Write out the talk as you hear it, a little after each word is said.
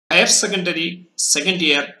higher secondary second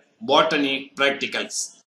year botany practicals.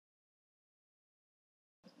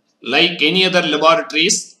 Like any other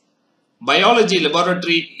laboratories, biology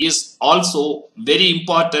laboratory is also very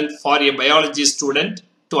important for a biology student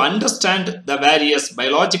to understand the various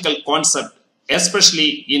biological concepts, especially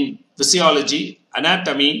in physiology,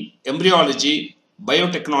 anatomy, embryology,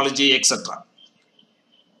 biotechnology, etc.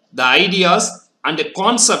 The ideas and the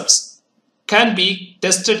concepts can be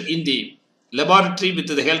tested in the laboratory with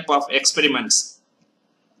the help of experiments.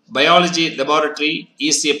 Biology laboratory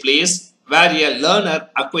is a place where a learner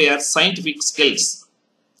acquires scientific skills.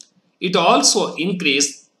 It also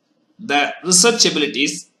increases the research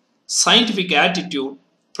abilities, scientific attitude,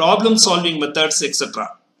 problem solving methods,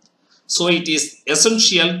 etc. So it is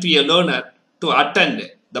essential to a learner to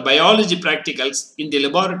attend the biology practicals in the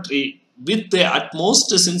laboratory with the utmost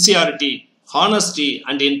sincerity, honesty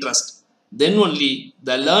and interest. Then only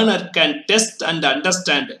the learner can test and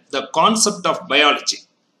understand the concept of biology.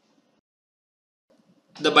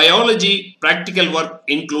 The biology practical work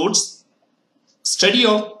includes study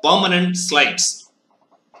of permanent slides,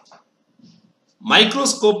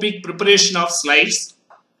 microscopic preparation of slides,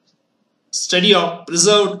 study of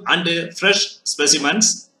preserved and fresh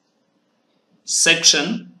specimens,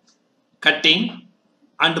 section, cutting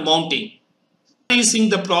and mounting, analyzing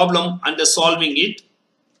the problem and solving it,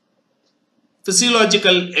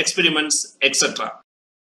 physiological experiments, etc.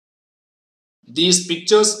 These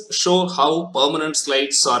pictures show how permanent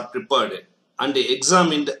slides are prepared and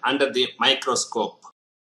examined under the microscope.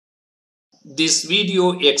 This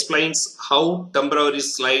video explains how temporary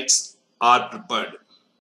slides are prepared.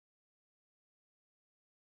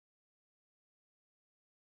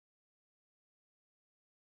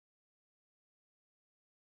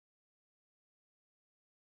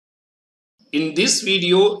 In this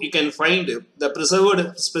video, you can find the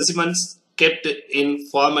preserved specimens kept in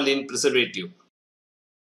formalin preservative.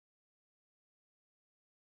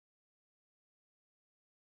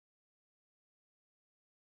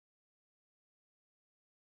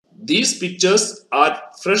 These pictures are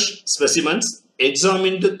fresh specimens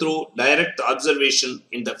examined through direct observation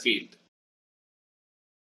in the field.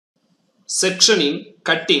 Sectioning,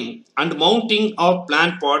 cutting and mounting of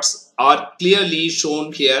plant pots are clearly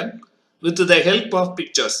shown here with the help of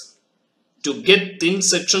pictures. To get thin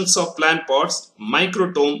sections of plant pots,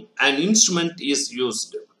 microtome, an instrument is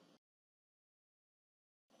used.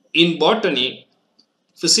 In botany,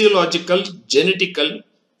 physiological, genetical,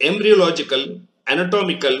 embryological,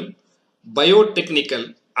 anatomical,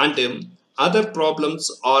 biotechnical and other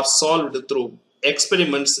problems are solved through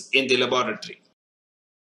experiments in the laboratory.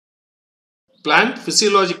 Plant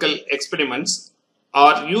physiological experiments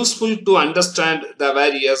are useful to understand the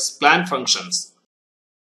various plant functions.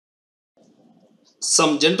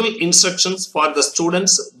 Some general instructions for the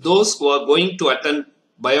students, those who are going to attend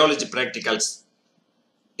biology practicals.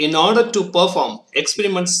 In order to perform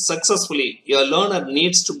experiments successfully, your learner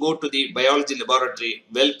needs to go to the biology laboratory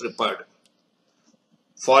well prepared.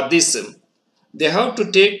 For this, they have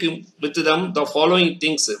to take with them the following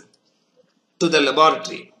things to the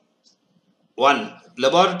laboratory. 1.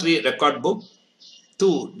 Laboratory record book.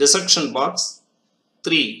 2. Dissection box.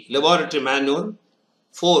 3. Laboratory manual.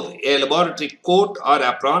 4. A laboratory coat or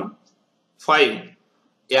apron. 5.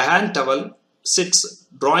 A hand towel. 6.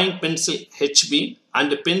 Drawing pencil HB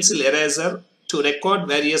and pencil eraser to record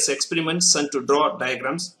various experiments and to draw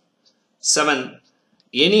diagrams. 7.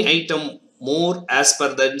 Any item more as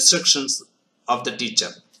per the instructions of the teacher.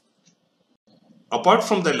 Apart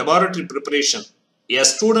from the laboratory preparation, a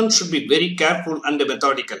student should be very careful and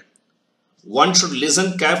methodical. One should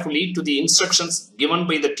listen carefully to the instructions given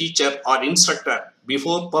by the teacher or instructor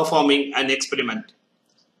before performing an experiment.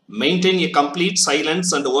 Maintain a complete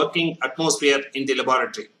silence and working atmosphere in the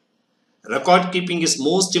laboratory. Record keeping is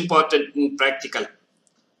most important in practical.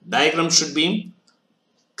 Diagrams should be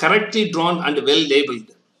correctly drawn and well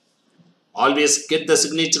labeled. Always get the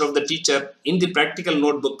signature of the teacher in the practical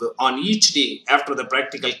notebook on each day after the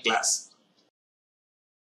practical class.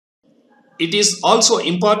 It is also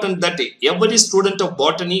important that every student of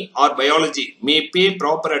botany or biology may pay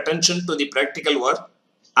proper attention to the practical work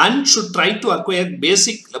and should try to acquire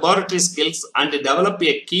basic laboratory skills and develop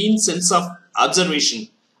a keen sense of observation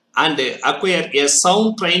and acquire a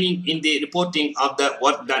sound training in the reporting of the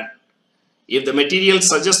work done. If the material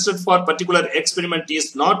suggested for particular experiment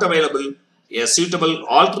is not available, a suitable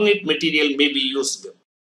alternate material may be used.